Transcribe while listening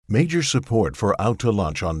Major support for Out to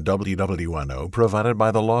Lunch on WWNO provided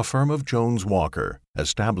by the law firm of Jones Walker,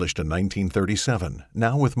 established in 1937,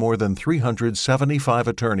 now with more than 375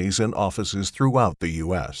 attorneys in offices throughout the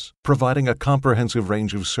U.S., providing a comprehensive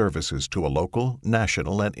range of services to a local,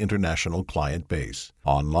 national, and international client base.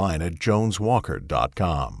 Online at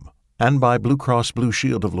joneswalker.com. And by Blue Cross Blue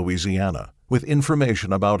Shield of Louisiana, with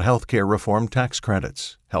information about healthcare reform tax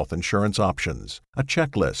credits, health insurance options, a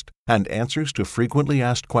checklist, and answers to frequently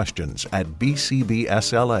asked questions at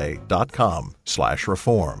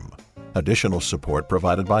bcbsla.com/reform. Additional support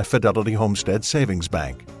provided by Fidelity Homestead Savings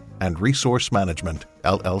Bank and Resource Management,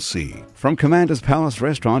 LLC. From Commander's Palace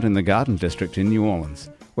Restaurant in the Garden District in New Orleans,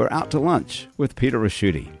 we're out to lunch with Peter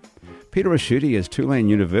Ricchiuti. Peter Ricchiuti is Tulane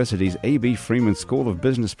University's A.B. Freeman School of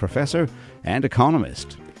Business professor and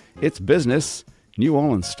economist. It's business, New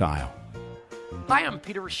Orleans style. Hi, I'm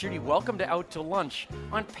Peter Ricchiuti. Welcome to Out to Lunch.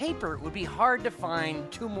 On paper, it would be hard to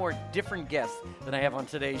find two more different guests than I have on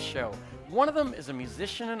today's show. One of them is a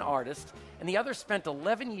musician and artist, and the other spent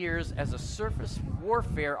 11 years as a surface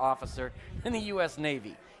warfare officer in the U.S.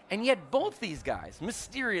 Navy. And yet both these guys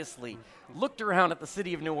mysteriously looked around at the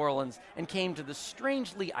city of New Orleans and came to the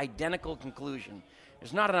strangely identical conclusion: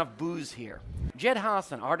 there's not enough booze here. Jed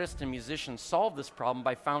Haas, an artist and musician, solved this problem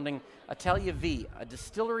by founding Atelier V, a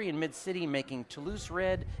distillery in Mid-City making Toulouse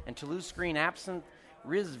Red and Toulouse Green absinthe,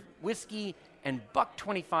 Riz whiskey, and Buck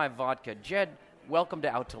 25 vodka. Jed, welcome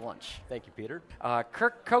to Out to Lunch. Thank you, Peter.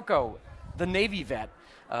 Kirk Coco, the Navy vet,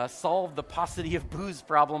 solved the paucity of booze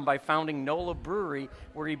problem by founding NOLA Brewery,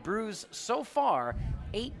 where he brews, so far,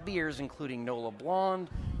 8 beers, including NOLA Blonde,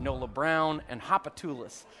 NOLA Brown, and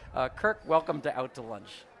Hopatulis. Kirk, welcome to Out to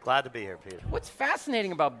Lunch. Glad to be here, Peter. What's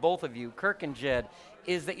fascinating about both of you, Kirk and Jed,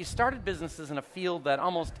 is that you started businesses in a field that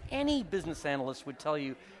almost any business analyst would tell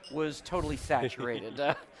you was totally saturated.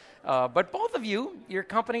 But both of you, your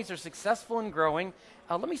companies are successful and growing.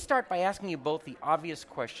 Let me start by asking you both the obvious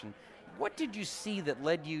question. What did you see that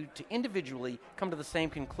led you to individually come to the same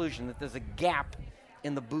conclusion that there's a gap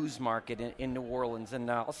in the booze market in New Orleans? And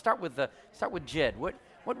I'll start with Jed. What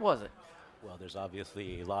was it? Well, there's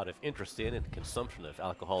obviously a lot of interest in and consumption of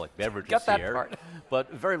alcoholic beverages Got that here, part.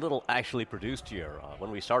 but very little actually produced here. When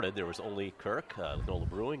we started, there was only Kirk, NOLA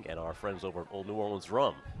Brewing, and our friends over at Old New Orleans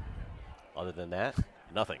Rum. Other than that,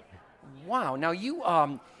 nothing. Wow. Now, you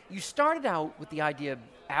started out with the idea of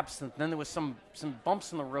absinthe, and then there was some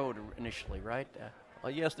bumps in the road initially, right?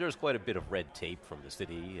 Yes, there's quite a bit of red tape from the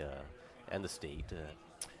city and the state.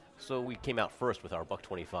 So we came out first with our Buck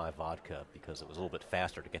 25 vodka because it was a little bit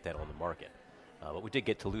faster to get that on the market. But we did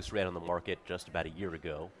get Toulouse Red on the market just about a year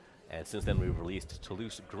ago, and since then we've released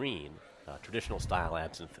Toulouse Green, traditional style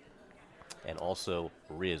absinthe, and also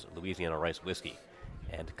Riz, Louisiana Rice Whiskey.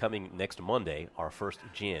 And coming next Monday, our first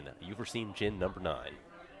gin. You've ever seen gin number 9?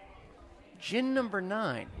 Gin number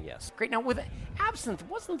 9. Yes. Great. Now, with absinthe,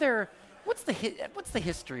 wasn't there? What's the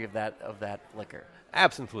history of that liquor?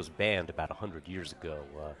 Absinthe was banned about 100 years ago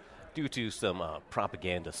due to some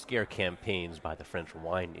propaganda scare campaigns by the French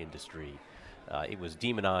wine industry. It was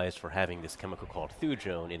demonized for having this chemical called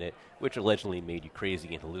thujone in it, which allegedly made you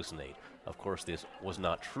crazy and hallucinate. Of course, this was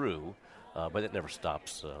not true, but it never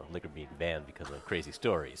stops liquor being banned because of crazy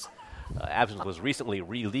stories. Absinthe was recently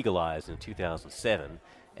re-legalized in 2007,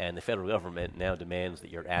 and the federal government now demands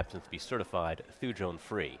that your absinthe be certified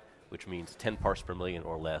thujone-free, which means 10 parts per million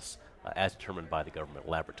or less, as determined by the government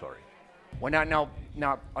laboratory. Well, now,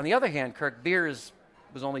 on the other hand, Kirk, beer was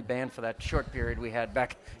only banned for that short period we had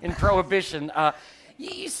back in Prohibition.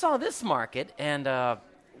 You saw this market, and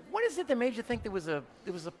what is it that made you think there was a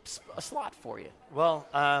slot for you? Well,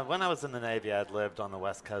 when I was in the Navy, I'd lived on the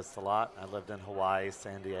West Coast a lot. I lived in Hawaii,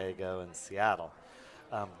 San Diego, and Seattle.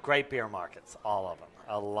 Great beer markets, all of them.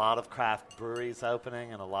 A lot of craft breweries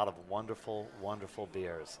opening and a lot of wonderful, wonderful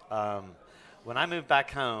beers. When I moved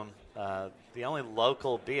back home, the only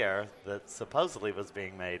local beer that supposedly was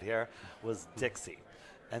being made here was Dixie.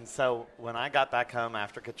 And so when I got back home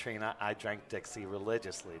after Katrina, I drank Dixie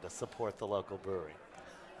religiously to support the local brewery.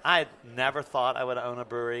 I had never thought I would own a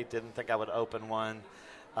brewery, didn't think I would open one.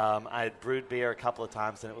 I had brewed beer a couple of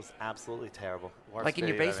times, and it was absolutely terrible. Worst Like in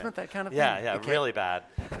your beer basement, that kind of thing? Yeah, Okay. really bad.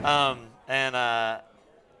 And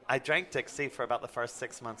I drank Dixie for about the first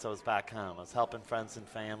 6 months I was back home. I was helping friends and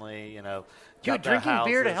family, You were got their drinking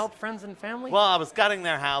beer to houses. help friends and family? Well, I was gutting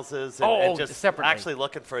their houses and just separately. actually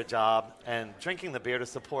looking for a job and drinking the beer to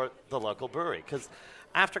support the local brewery. Because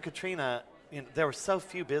after Katrina, there were so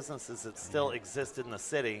few businesses that still existed in the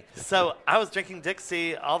city. So I was drinking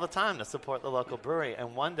Dixie all the time to support the local brewery.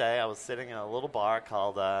 And one day I was sitting in a little bar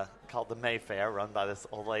called the Mayfair, run by this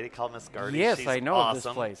old lady called Miss Gertie. Yes, She's I know awesome, of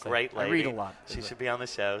this place. Great lady. I read a lot. She should be on the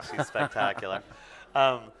show. She's spectacular.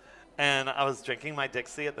 And I was drinking my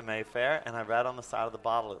Dixie at the Mayfair, and I read on the side of the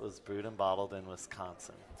bottle it was brewed and bottled in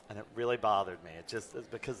Wisconsin. And it really bothered me. It's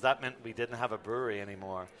because that meant we didn't have a brewery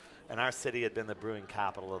anymore, and our city had been the brewing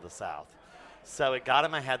capital of the South. So it got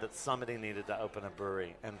in my head that somebody needed to open a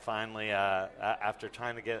brewery. And finally, after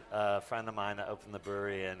trying to get a friend of mine to open the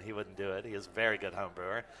brewery, and he wouldn't do it, he is a very good home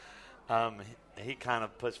brewer, he kind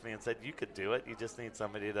of pushed me and said, you could do it. You just need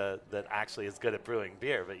somebody that actually is good at brewing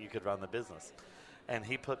beer, but you could run the business. And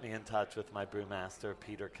he put me in touch with my brewmaster,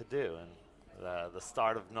 Peter Cadieux, and the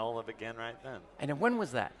start of NOLA began right then. And when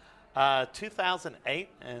was that? 2008,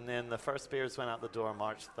 and then the first beers went out the door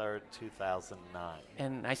March 3rd, 2009.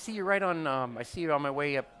 And I see you right on. I see you on my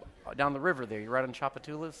way up down the river there. You're right on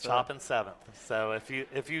Chapatulas. Chop and 7th. So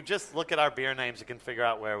if you just look at our beer names, you can figure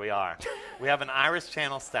out where we are. We have an Irish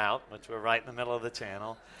Channel Stout, which we're right in the middle of the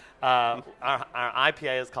channel. Our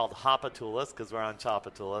IPA is called Hopatulas because we're on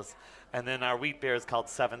Chapatulas, and then our wheat beer is called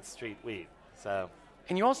 7th Street Wheat. So.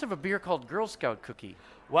 And you also have a beer called Girl Scout Cookie.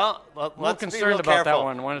 Well, let's concerned be real about careful.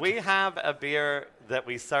 that one. We have a beer that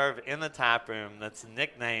we serve in the tap room that's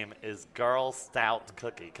nickname is Girl Stout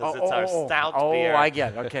Cookie because it's our stout beer. Oh, I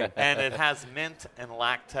get it. Okay. And it has mint and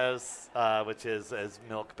lactose, which is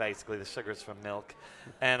milk, basically. The sugar's from milk.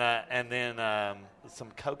 And then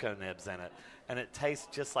some cocoa nibs in it. And it tastes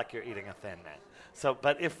just like you're eating a Thin Man. So,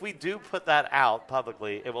 but if we do put that out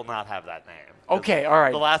publicly, it will not have that name. Okay, all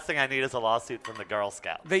right. The last thing I need is a lawsuit from the Girl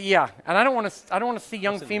Scouts. Yeah, and I don't want to see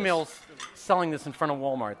young females selling this in front of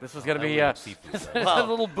Walmart. This is going to be a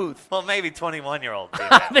little booth. Well, maybe 21-year-old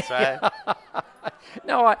females, right?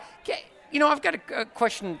 No, I've got a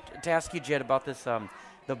question to ask you, Jed, about this.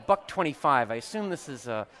 The Buck 25. I assume this is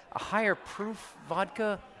a higher proof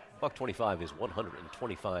vodka. Buck 25 is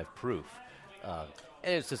 125 proof.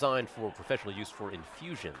 And it's designed for professional use for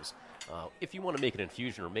infusions. If you want to make an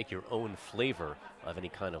infusion or make your own flavor of any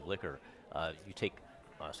kind of liquor, you take,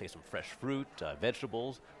 say, some fresh fruit,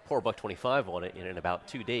 vegetables, pour Buck 25 on it, and in about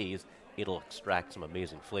 2 days, it'll extract some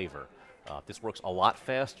amazing flavor. This works a lot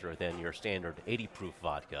faster than your standard 80 proof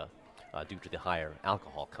vodka due to the higher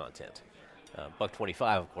alcohol content. Buck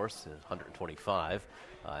 25, of course, is 125.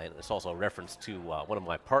 And it's also a reference to one of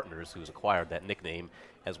my partners who's acquired that nickname,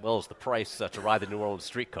 as well as the price to ride the New Orleans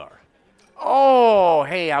streetcar. Oh,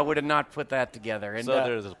 hey, I would have not put that together. And, so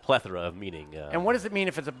there's a plethora of meaning. And what does it mean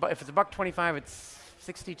if it's a Buck 25? It's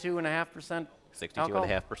 62.5%.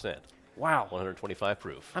 62.5%. Wow. 125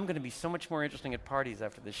 proof. I'm going to be so much more interesting at parties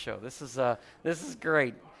after this show. This is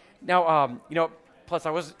great. Now, plus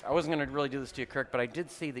I wasn't going to really do this to you, Kirk, but I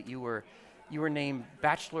did see that you were named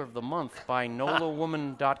Bachelor of the Month by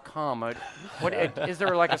NOLAwoman.com. Is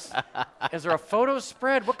there a photo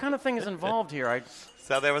spread? What kind of thing is involved here?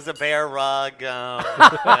 So there was a bear rug.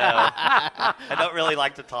 I don't really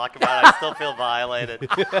like to talk about it. I still feel violated.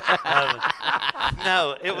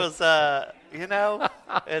 No, it was,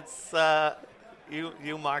 it's...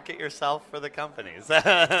 You market yourself for the companies.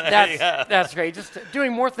 That's great. Just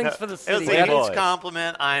doing more things for the city. It was a huge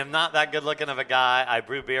compliment. I am not that good looking of a guy. I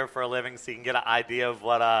brew beer for a living, so you can get an idea of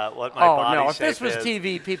what my body shape is. If this was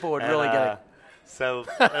TV, people would really get it. So,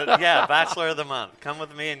 Bachelor of the Month. Come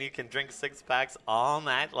with me and you can drink 6-packs all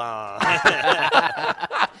night long.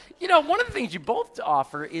 One of the things you both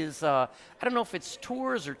offer is, I don't know if it's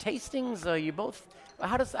tours or tastings. You both...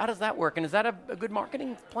 How does that work? And is that a good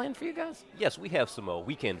marketing plan for you guys? Yes, we have some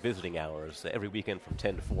weekend visiting hours every weekend from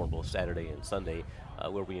 10 to 4, both Saturday and Sunday,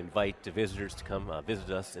 where we invite visitors to come visit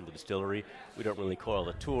us in the distillery. We don't really call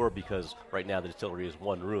it a tour because right now the distillery is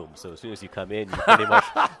one room. So as soon as you come in, you pretty much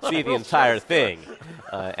see the entire thing.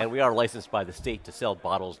 And we are licensed by the state to sell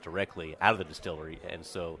bottles directly out of the distillery, and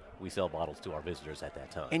so we sell bottles to our visitors at that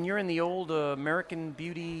time. And you're in the old American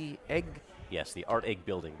Beauty Egg? Yes, the Art Egg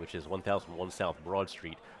Building, which is 1001 South Broad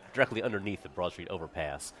Street, directly underneath the Broad Street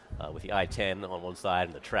overpass, with the I-10 on one side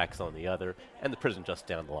and the tracks on the other, and the prison just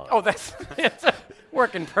down the line. Oh, that's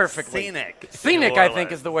working perfectly. Scenic, I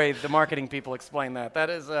think, is the way the marketing people explain that. That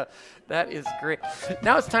is great.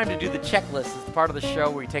 Now it's time to do the checklist. It's the part of the show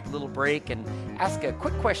where we take a little break and ask a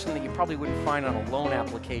quick question that you probably wouldn't find on a loan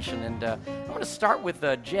application. And I'm going to start with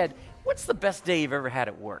Jed. What's the best day you've ever had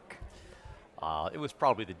at work? It was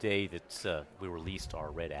probably the day that we released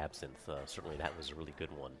our red absinthe. Certainly that was a really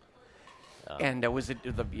good one. And was it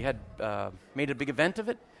you had made a big event of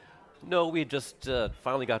it? No, we had just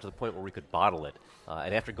finally got to the point where we could bottle it.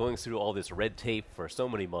 And after going through all this red tape for so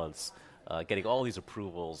many months, getting all these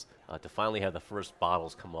approvals to finally have the first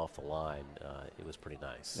bottles come off the line, it was pretty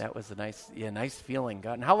nice. That was a nice feeling.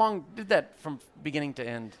 And how long did that from beginning to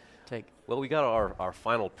end take? Well, we got our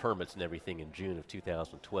final permits and everything in June of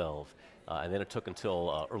 2012, and then it took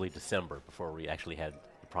until early December before we actually had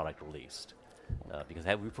the product released. Because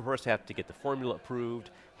we first had to get the formula approved,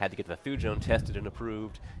 had to get the Thujone tested and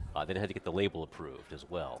approved, then had to get the label approved as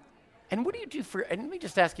well. And what do you do and let me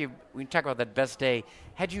just ask you, when you talk about that best day,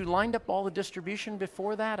 had you lined up all the distribution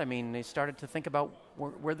before that? I mean, they started to think about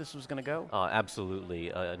where this was going to go? Absolutely.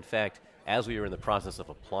 In fact, as we were in the process of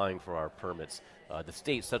applying for our permits, the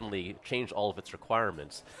state suddenly changed all of its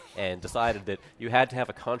requirements and decided that you had to have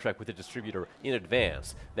a contract with a distributor in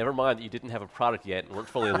advance. Never mind that you didn't have a product yet and weren't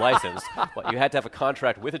fully licensed, but you had to have a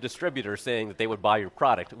contract with a distributor saying that they would buy your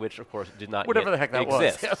product, which, of course, did not Whatever yet the heck that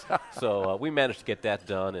exist. was. So we managed to get that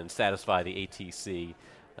done and satisfy the ATC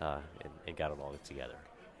and got it all together.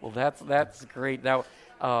 Well, that's great. Now,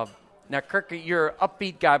 Kirk, you're an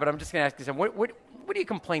upbeat guy, but I'm just going to ask you something. What do you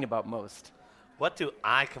complain about most? What do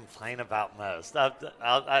I complain about most?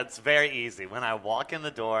 It's very easy. When I walk in the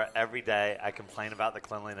door every day, I complain about the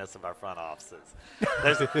cleanliness of our front offices.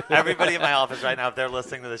 There's everybody in my office right now, if they're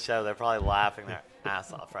listening to the show, they're probably laughing their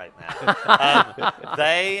ass off right now.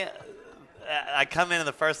 I come in and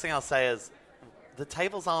the first thing I'll say is, the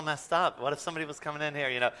table's all messed up. What if somebody was coming in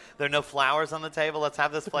here? There are no flowers on the table. Let's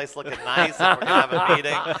have this place looking nice if we're going to have a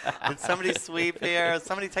meeting. Did somebody sweep here?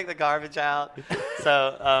 Somebody take the garbage out?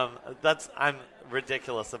 So I'm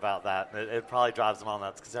ridiculous about that. It probably drives them all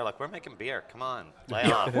nuts because they're like, we're making beer. Come on, lay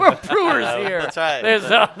off. We're brewers here. That's right. There's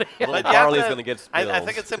Little barley's going to get spilled. I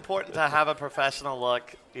think it's important to have a professional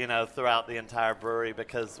look, throughout the entire brewery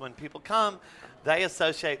because when people come, they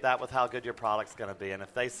associate that with how good your product's going to be. And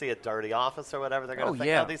if they see a dirty office or whatever, they're going to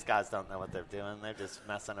think, these guys don't know what they're doing. They're just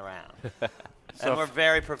messing around. And we're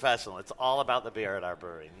very professional. It's all about the beer at our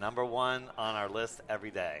brewery. Number one on our list every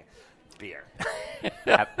day, beer.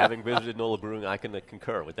 Having visited NOLA Brewing, I can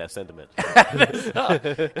concur with that sentiment.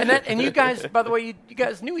 And you guys, by the way, you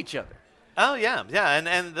guys knew each other. Oh, yeah.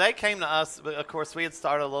 And they came to us. Of course, we had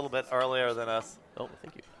started a little bit earlier than us. Oh,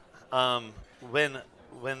 thank you.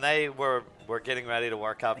 When they were getting ready to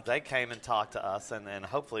work up, they came and talked to us, and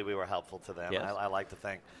hopefully we were helpful to them. Yes. I like to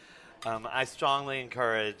think. I strongly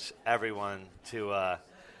encourage everyone to,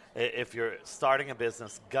 if you're starting a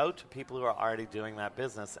business, go to people who are already doing that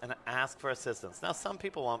business and ask for assistance. Now, some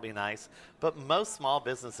people won't be nice, but most small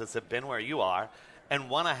businesses have been where you are and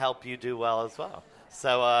want to help you do well as well.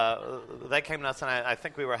 So they came to us, and I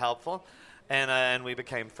think we were helpful. And we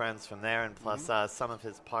became friends from there. And plus, some of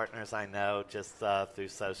his partners I know just through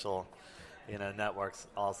social, networks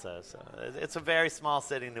also. So it's a very small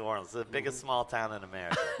city, New Orleans. It's the biggest small town in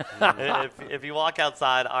America. if you walk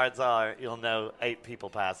outside, odds are you'll know 8 people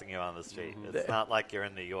passing you on the street. It's not like you're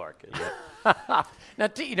in New York. Now,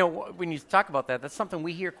 when you talk about that, that's something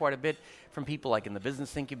we hear quite a bit from people like in the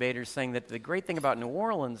business incubators saying that the great thing about New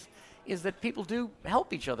Orleans is that people do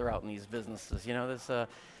help each other out in these businesses.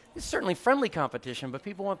 It's certainly friendly competition, but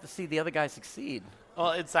people want to see the other guy succeed.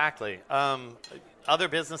 Well, exactly. Other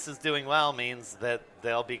businesses doing well means that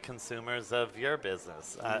they'll be consumers of your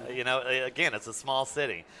business. Again, it's a small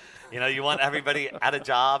city. You want everybody at a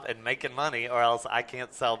job and making money, or else I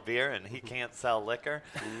can't sell beer and he can't sell liquor,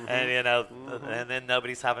 and and then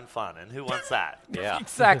nobody's having fun. And who wants that? Yeah,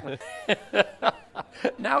 exactly.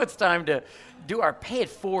 Now it's time to do our Pay It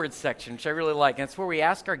Forward section, which I really like. And it's where we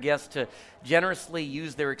ask our guests to generously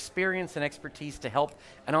use their experience and expertise to help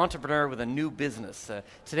an entrepreneur with a new business.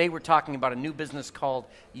 Today we're talking about a new business called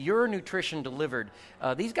Your Nutrition Delivered.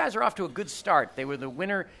 These guys are off to a good start. They were the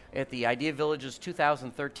winner at the Idea Village's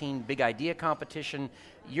 2013 Big Idea Competition.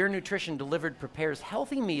 Your Nutrition Delivered prepares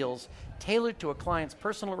healthy meals tailored to a client's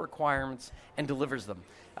personal requirements and delivers them.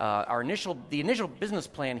 The initial business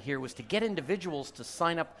plan here was to get individuals to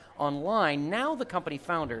sign up online. Now the company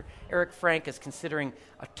founder, Eric Frank, is considering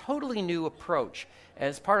a totally new approach.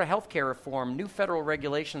 As part of healthcare reform, new federal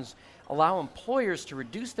regulations allow employers to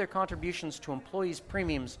reduce their contributions to employees'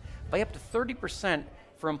 premiums by up to 30%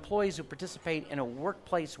 for employees who participate in a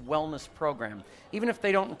workplace wellness program, even if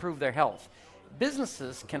they don't improve their health.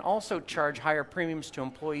 Businesses can also charge higher premiums to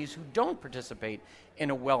employees who don't participate in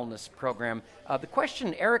a wellness program. The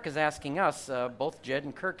question Eric is asking us, both Jed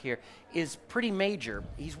and Kirk here, is pretty major.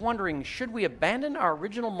 He's wondering, should we abandon our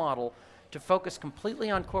original model to focus completely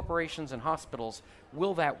on corporations and hospitals?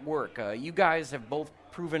 Will that work? You guys have both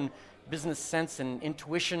proven business sense and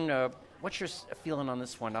intuition. What's your feeling on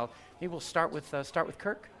this one? Maybe we'll start with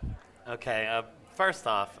Kirk. Okay. First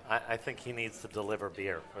off, I think he needs to deliver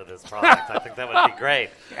beer for this product. I think that would be great.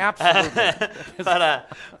 Absolutely.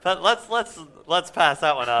 But let's pass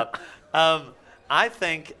that one up. I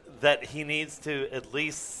think that he needs to at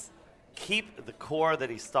least keep the core that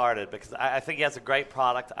he started, because I think he has a great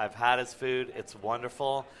product. I've had his food. It's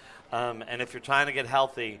wonderful. And if you're trying to get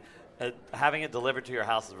healthy, having it delivered to your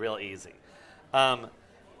house is real easy.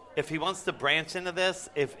 If he wants to branch into this,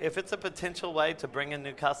 if it's a potential way to bring in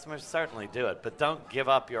new customers, certainly do it. But don't give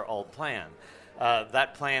up your old plan.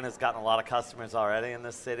 That plan has gotten a lot of customers already in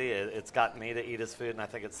this city. It's gotten me to eat his food, and I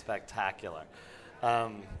think it's spectacular.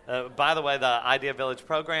 By the way, the Idea Village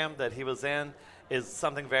program that he was in is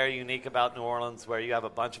something very unique about New Orleans, where you have a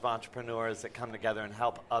bunch of entrepreneurs that come together and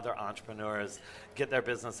help other entrepreneurs get their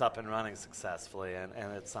business up and running successfully. And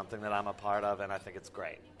it's something that I'm a part of, and I think it's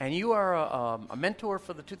great. And you are a mentor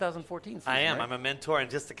for the 2014 season, I am. right? I'm a mentor.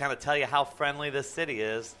 And just to kind of tell you how friendly this city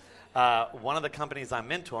is, one of the companies I'm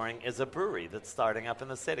mentoring is a brewery that's starting up in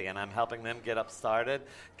the city, and I'm helping them get up started,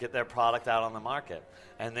 get their product out on the market.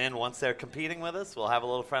 And then once they're competing with us, we'll have a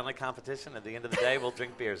little friendly competition. At the end of the day, we'll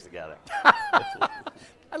drink beers together.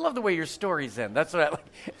 I love the way your stories end. That's what I like.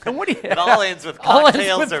 And what do you? It all ends with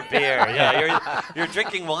cocktails or beer. Yeah, you're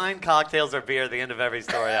drinking wine, cocktails, or beer at the end of every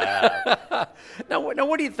story I have. Now,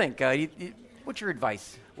 what do you think? What's your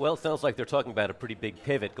advice? Well, it sounds like they're talking about a pretty big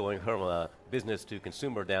pivot going from a business to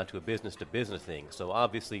consumer down to a business to business thing. So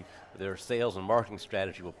obviously their sales and marketing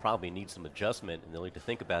strategy will probably need some adjustment, and they'll need to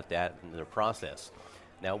think about that in their process.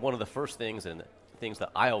 Now, one of the first things and things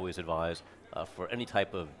that I always advise for any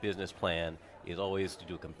type of business plan is always to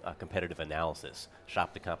do a competitive analysis,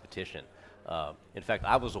 shop the competition. In fact,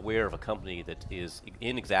 I was aware of a company that is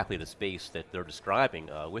in exactly the space that they're describing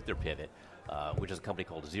with their pivot, which is a company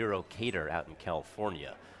called Zero Cater out in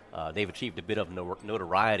California. They've achieved a bit of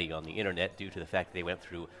notoriety on the internet due to the fact that they went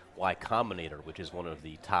through Y Combinator, which is one of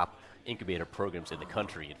the top incubator programs in the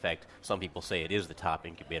country. In fact, some people say it is the top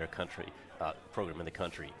incubator program in the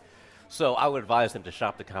country. So I would advise them to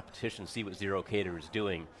shop the competition, see what Zero Cater is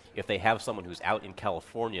doing. If they have someone who's out in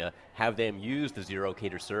California, have them use the Zero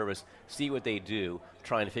Cater service, see what they do,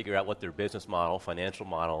 trying to figure out what their business model, financial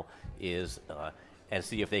model is, and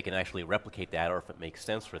see if they can actually replicate that or if it makes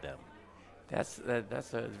sense for them. That's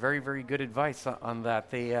a very, very good advice on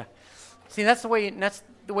that. See, that's the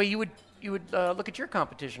way you would look at your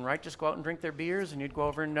competition, right? Just go out and drink their beers, and you'd go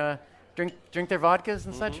over and drink their vodkas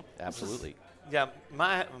and such. Absolutely. Yeah,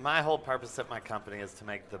 my whole purpose at my company is to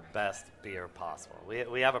make the best beer possible.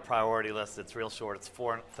 We have a priority list. It's real short. It's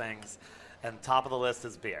 4 things, and top of the list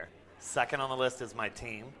is beer. Second on the list is my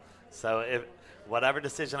team. So if whatever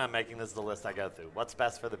decision I'm making, this is the list I go through. What's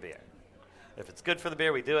best for the beer? If it's good for the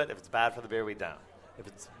beer, we do it. If it's bad for the beer, we don't. If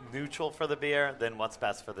it's neutral for the beer, then what's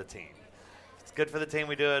best for the team? If it's good for the team,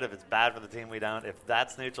 we do it. If it's bad for the team, we don't. If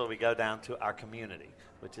that's neutral, we go down to our community,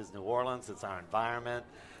 which is New Orleans. It's our environment.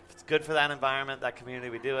 If it's good for that environment, that community,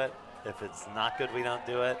 we do it. If it's not good, we don't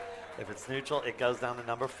do it. If it's neutral, it goes down to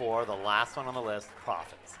number 4, the last one on the list,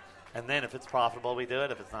 profits. And then if it's profitable, we do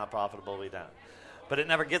it. If it's not profitable, we don't. But it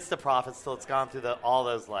never gets to profits till it's gone through all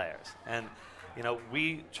those layers. And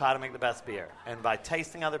we try to make the best beer. And by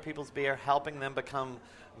tasting other people's beer, helping them become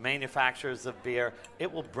manufacturers of beer,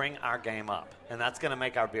 it will bring our game up. And that's going to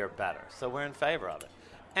make our beer better. So we're in favor of it.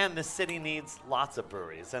 And the city needs lots of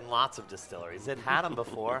breweries and lots of distilleries. It had them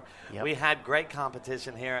before. Yep. We had great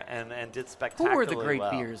competition here and did spectacularly well. Who were the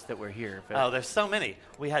great beers that were here? Oh, there's so many.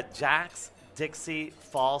 We had Jack's, Dixie,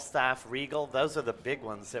 Falstaff, Regal. Those are the big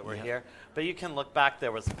ones that were here. But you can look back.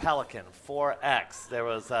 There was Pelican, 4X. There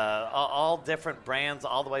was all different brands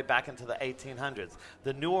all the way back into the 1800s.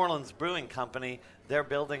 The New Orleans Brewing Company, their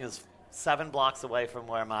building is 7 blocks away from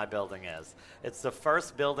where my building is. It's the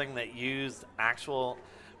first building that used actual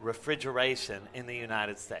refrigeration in the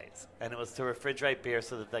United States. And it was to refrigerate beer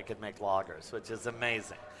so that they could make lagers, which is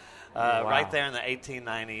amazing. Wow. Right there in the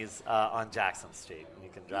 1890s on Jackson Street. You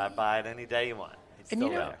can drive by it any day you want. It's still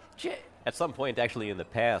there. At some point, actually, in the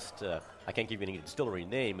past, I can't give you any distillery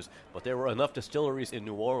names, but there were enough distilleries in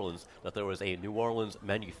New Orleans that there was a New Orleans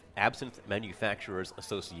Absinthe Manufacturers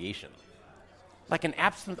Association. Like an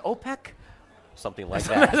absinthe OPEC? Something like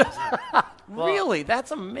that. Really?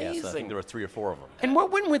 That's amazing. Yes, I think there were 3 or 4 of them. And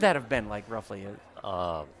when would that have been, like, roughly?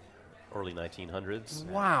 Early 1900s.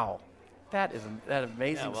 Wow. That is that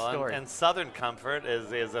amazing story. And Southern Comfort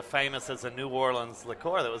is as a New Orleans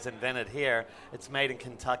liqueur that was invented here. It's made in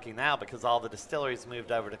Kentucky now because all the distilleries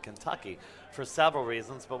moved over to Kentucky for several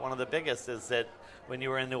reasons. But one of the biggest is that when you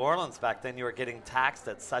were in New Orleans back then, you were getting taxed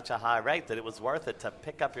at such a high rate that it was worth it to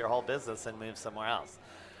pick up your whole business and move somewhere else.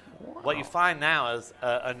 What you find now is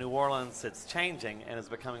a New Orleans that's changing and is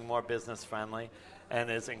becoming more business friendly and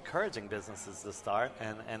is encouraging businesses to start,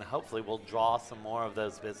 and hopefully we'll draw some more of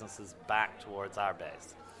those businesses back towards our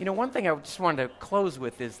base. You know, one thing I just wanted to close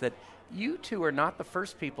with is that you two are not the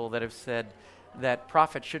first people that have said that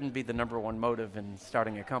profit shouldn't be the number one motive in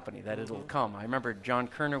starting a company, that it'll come. I remember John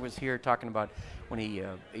Kerner was here talking about when he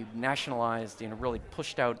nationalized, really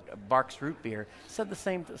pushed out Barks Root Beer, said the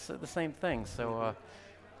same thing. So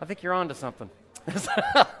I think you're on to something.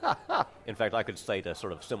 In fact, I could cite a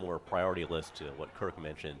sort of similar priority list to what Kirk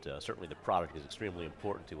mentioned. Certainly the product is extremely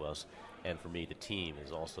important to us, and for me, the team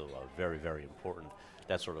is also very, very important.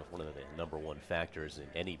 That's sort of one of the number one factors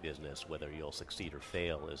in any business, whether you'll succeed or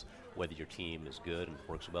fail, is whether your team is good and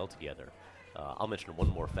works well together. I'll mention one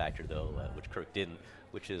more factor, though, which Kirk didn't,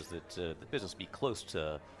 which is that the business be close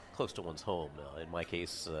to one's home. In my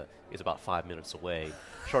case, it's about 5 minutes away,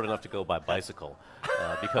 short enough to go by bicycle,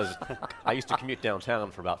 because I used to commute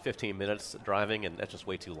downtown for about 15 minutes driving, and that's just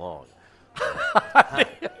way too long.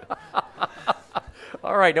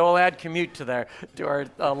 All right, we'll add commute to our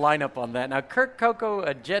lineup on that. Now, Kirk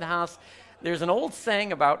Coco, Jed Haas, there's an old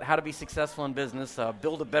saying about how to be successful in business,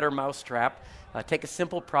 build a better mousetrap, take a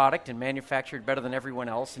simple product and manufacture it better than everyone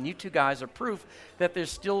else, and you two guys are proof that there's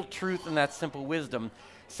still truth in that simple wisdom.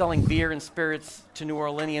 Selling beer and spirits to New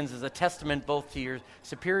Orleanians is a testament both to your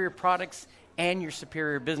superior products and your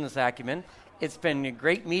superior business acumen. It's been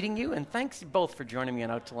great meeting you, and thanks both for joining me on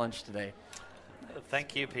Out to Lunch today.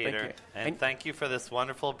 Thank you, Peter. Thank you. And thank you for this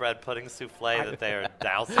wonderful bread pudding souffle that they are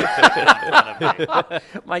dousing in front of me.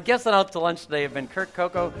 My guests on Out to Lunch today have been Kirk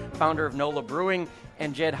Coco, founder of NOLA Brewing,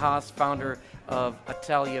 and Jed Haas, founder of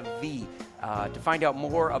Italia V. To find out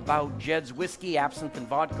more about Jed's whiskey, absinthe, and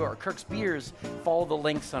vodka, or Kirk's beers, follow the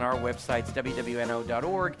links on our websites,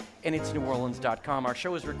 wwno.org and itsneworleans.com. Our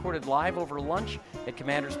show is recorded live over lunch at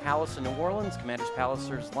Commander's Palace in New Orleans. Commander's Palace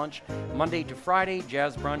serves lunch Monday to Friday,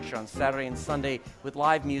 jazz brunch on Saturday and Sunday with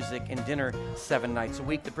live music, and dinner 7 nights a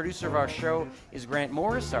week. The producer of our show is Grant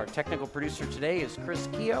Morris. Our technical producer today is Chris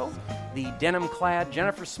Keogh. The denim-clad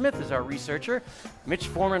Jennifer Smith is our researcher. Mitch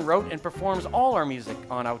Foreman wrote and performs all our music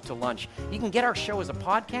on Out to Lunch. You can get our show as a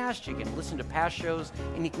podcast, you can listen to past shows,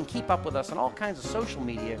 and you can keep up with us on all kinds of social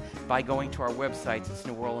media by going to our websites. It's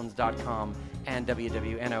neworleans.com and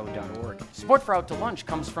wwno.org. Support for Out to Lunch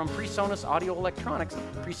comes from PreSonus Audio Electronics.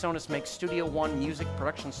 PreSonus makes Studio One music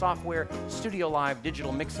production software, Studio Live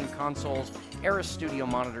digital mixing consoles, Era Studio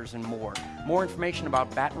monitors, and more. More information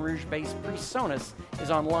about Baton Rouge-based PreSonus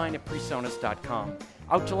is online at presonus.com.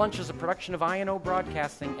 Out to Lunch is a production of INO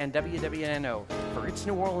Broadcasting and WWNO for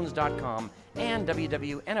itsneworleans.com and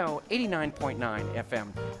WWNO 89.9 FM.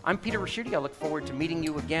 I'm Peter Raschuti. I look forward to meeting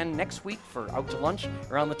you again next week for Out to Lunch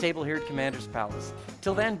around the table here at Commander's Palace.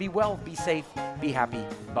 Till then, be well, be safe, be happy.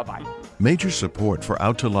 Bye-bye. Major support for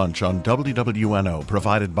Out to Lunch on WWNO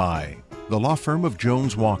provided by the law firm of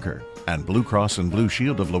Jones Walker and Blue Cross and Blue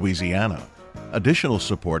Shield of Louisiana. Additional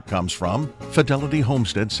support comes from Fidelity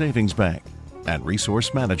Homestead Savings Bank and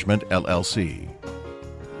Resource Management, LLC.